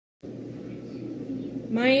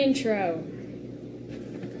My intro.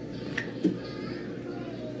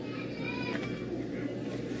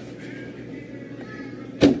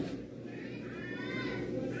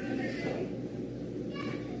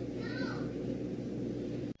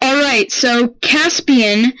 Alright, so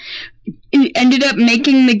Caspian ended up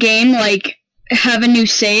making the game, like, have a new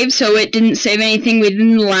save, so it didn't save anything we did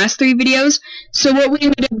in the last 3 videos. So what we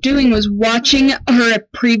ended up doing was watching her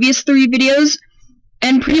previous 3 videos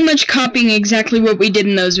and pretty much copying exactly what we did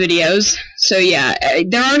in those videos. So yeah,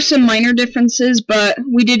 there are some minor differences, but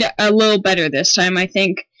we did a little better this time, I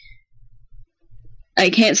think. I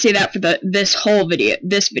can't say that for this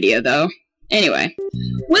video though. Anyway.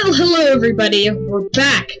 Well, hello everybody, we're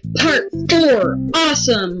back, part 4,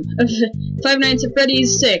 awesome, of Five Nights at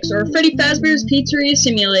Freddy's 6, or Freddy Fazbear's Pizzeria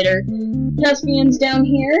Simulator. Caspian's down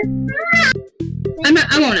here. I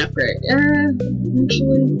won't upgrade,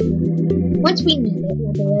 actually. Once we need it,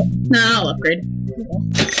 we'll do it. Nah, I'll upgrade.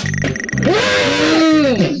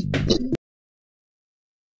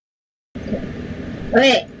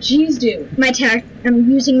 Okay. Jeez, dude. I'm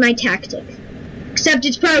using my tactic. Except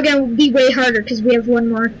it's probably gonna be way harder because we have one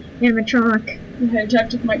more animatronic. Okay,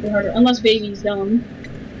 tactic might be harder, unless baby's dumb.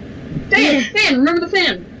 Fan! Remember the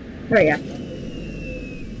fan! Oh yeah.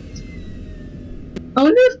 I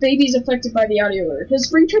wonder if baby's affected by the audio alert, because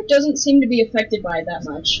Springtrap doesn't seem to be affected by it that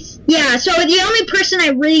much. Yeah, so the only person I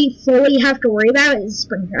really fully have to worry about is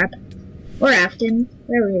Springtrap. Or Afton,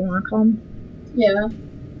 whatever you want to call him. Yeah.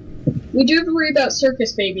 We do have to worry about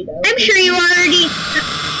Circus Baby, though. I'm sure you already...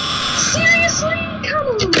 Seriously? Come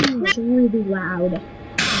on! It's really loud.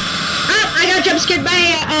 Oh, I got jump scared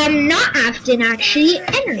by, not Afton, actually.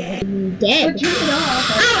 Enter. Dead. But turn it off.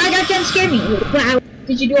 Oh, I got jump scared me. Wow.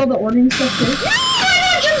 Did you do all the ordering stuff too? No, I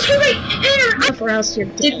got jump scared by Enter. Or else you're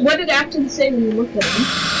dead. What did Afton say when you looked at him?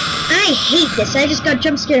 I hate this. I just got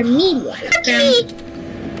jump scared immediately. Shut up.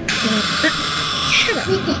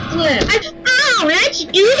 What the flip? Oh, how'd you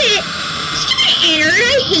do that? Stupid Enter, I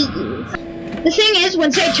hate you. The thing is,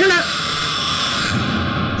 once I turn up...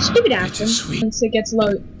 Stupid Afton. Once it gets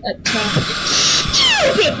low at top.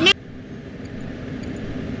 Stupid!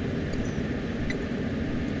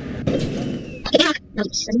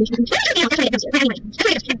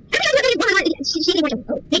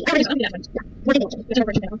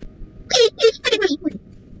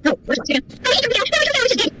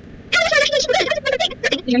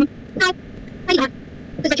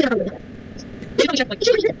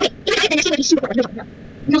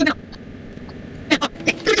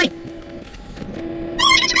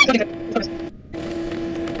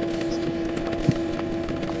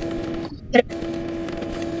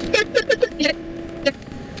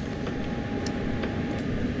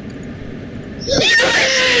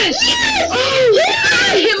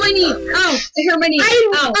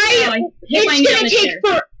 It's gonna take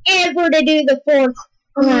forever to do the 4th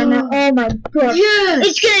one. Oh my god. Yes.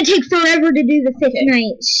 It's gonna take forever to do the 5th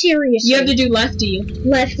night. Seriously. You have to do lefty.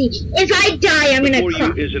 Lefty. If I die, I'm gonna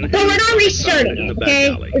cry. But we're not restarting it,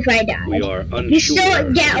 okay? If I die. You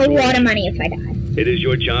still get a lot of money if I die. It is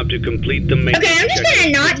your job to complete the main. Okay, I'm just gonna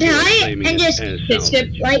not die and just skip,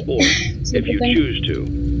 like... if you choose to.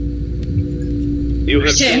 You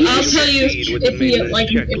have I'll tell you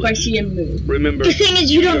if I see him move. Remember, the thing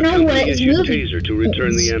is, you don't know what is moving. Taser to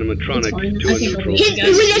return the animatronic to a neutral state.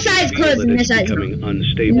 This eye's closed and this eye's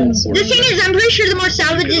unstable. The thing is, I'm pretty sure the more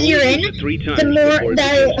salvages you're in,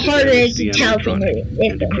 the harder it is to tell if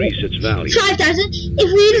it increase its value. 5,000.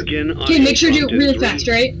 If we okay, make sure to do it really fast,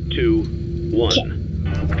 right? 2, 1.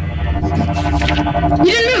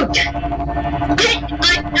 You didn't move.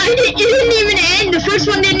 It didn't even end. The first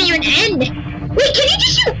one didn't even end. Wait, can you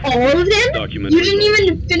just do all of them? You didn't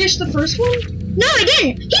even finish the first one? No, I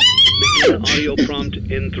didn't. He didn't move. Audio prompt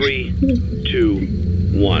in 3, 2,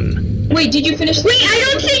 1. Wait, did you finish? Wait, I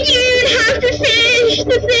don't think you even have to finish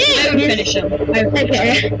the thing. I would finish them.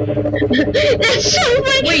 Okay. That's so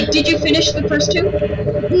funny. Wait, did you finish the first 2?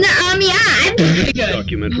 No, yeah. Pretty good.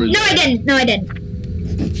 Document No, I didn't. No, I didn't.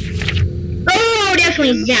 Oh,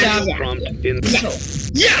 definitely zap.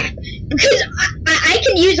 Yeah. Because I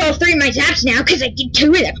can use all 3 of my zaps now because I did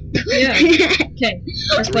 2 of them. Yeah. Okay.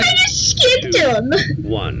 I just skipped them.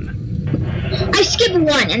 1. I skipped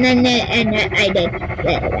 1 and then I did.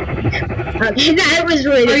 Okay, that was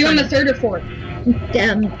really. Are you on the 3rd or 4th?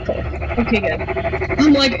 4th. Okay, good.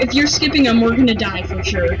 I'm like, if you're skipping them, we're gonna die for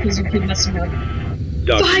sure because you keep messing up.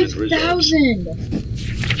 5,000.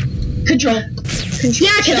 Control.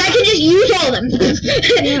 Yeah, because I can just use all of them.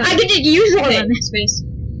 Yeah. I can just use all of them. Space.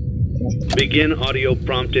 Begin audio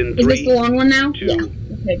prompt in 3. Is this the long one now? 2, Yeah.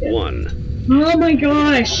 Okay, good. 1. Oh my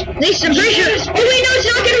gosh. At least I'm pretty sure. Oh wait, no, it's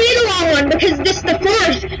not gonna be the long one because this is the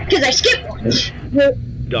fourth, because I skipped one.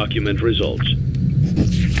 Document results.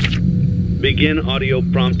 Begin audio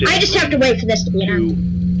prompting. I just have to wait for this to be 2,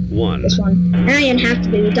 on. 1. This one. I don't even have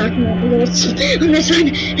to do the document results on this one.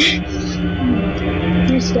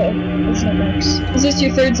 Let's go. Let's see how it works. Is this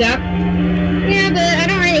your third zap? Yeah, but I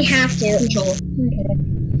don't really have to. Control.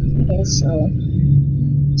 Okay, so...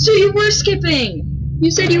 So you were skipping! You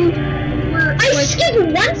said you were... I skipped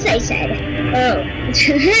once, I said. Oh.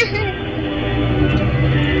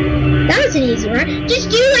 That was an easy one. Just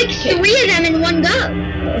do like 3 of them in one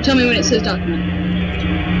go. Tell me when it says document.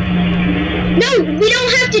 No, we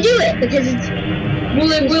don't have to do it because it's...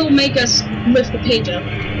 Well, it will make us lift the page up.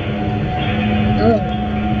 Oh.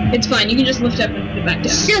 It's fine, you can just lift up and put it back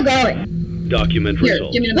down. Still going. Document Here,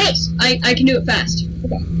 results. give me the mouse. I can do it fast.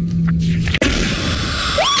 Okay.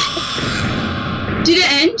 Did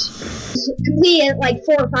it end? Complete it like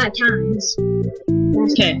 4 or 5 times.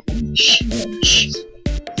 Okay. Shh. Shh.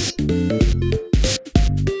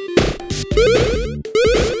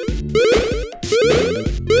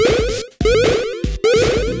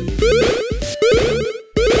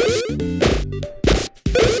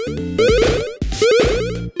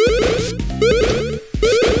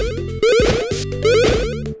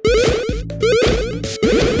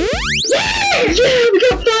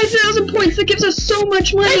 That gives us so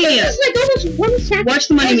much money! It's like almost 1 second. Watch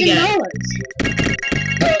the money we get.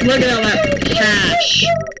 Look at all that cash.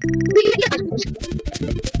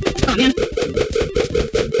 Oh man.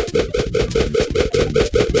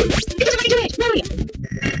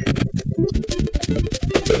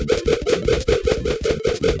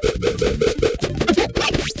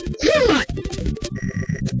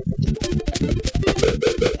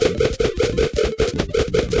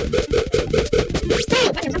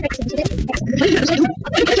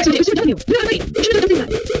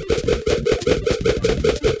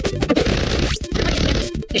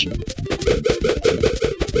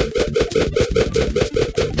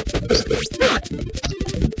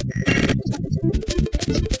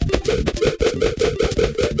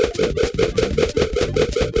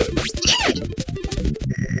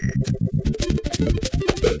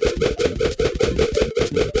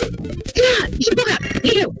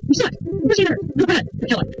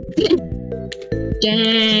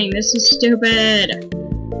 Dang, this is stupid.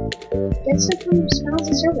 Get stuff from smiles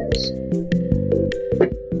and servers.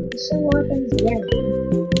 So what happens again?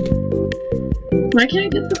 Why can't I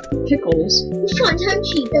get the pickles? Funtime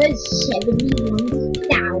Chica is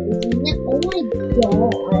 71,000. Oh my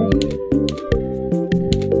god.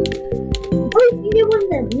 Oh, you get one of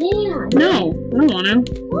them. Yeah. No, I don't want to.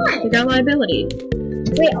 Why? We got liability.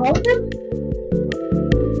 Wait, all of them?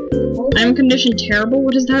 I'm conditioned terrible?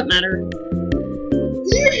 What does that matter?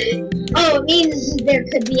 Oh, it means there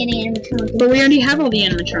could be an animatronic. But we already have all the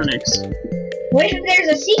animatronics. What if there's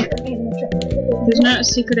a secret animatronic? There's not a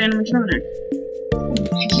secret animatronic.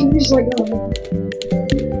 Just like the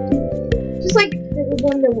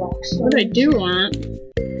one of the rock stars. What I do want...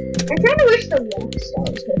 I kind of wish the rock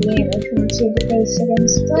stars were the animatronics to face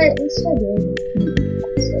against, but it's still good.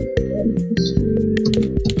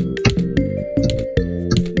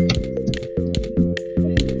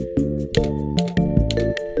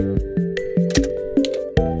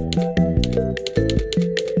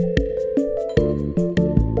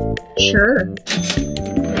 Sure.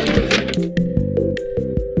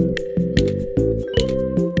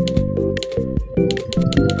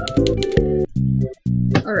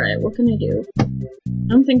 Alright, what can I do? I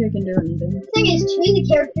don't think I can do anything. The thing is, 2 of the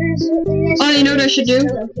characters within this... Oh, you know what I should do?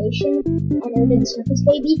 Location, and Odin and Surface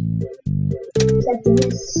Baby. Except in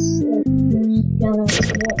this... no, it's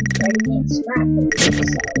more pregnant scrap. So,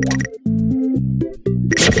 yeah.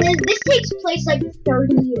 This takes place like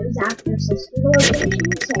 30 years after Sister Location,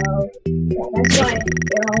 so yeah, that's why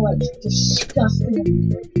they're all like disgusting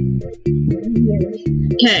weird.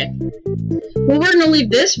 Okay. Well, we're gonna leave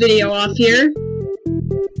this video off here.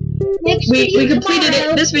 We completed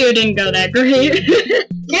it. This video didn't go that great.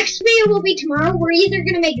 Next video will be tomorrow. We're either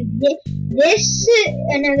gonna make this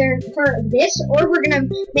another part of this, or we're gonna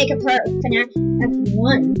make a part of FNAF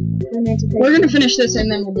F1. We're gonna finish this and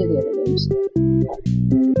then we'll do the other games.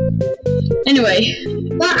 Anyway.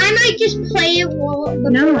 Well, I might just play it while...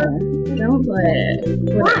 No, don't play it.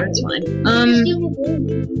 Whatever, it's fine.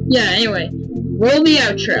 Yeah, anyway. Roll the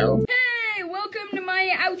outro. Hey, welcome to my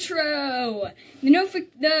outro!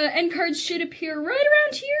 The end cards should appear right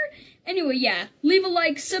around here. Anyway, yeah, leave a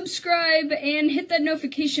like, subscribe, and hit that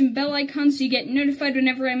notification bell icon so you get notified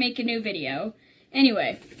whenever I make a new video.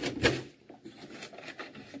 Anyway.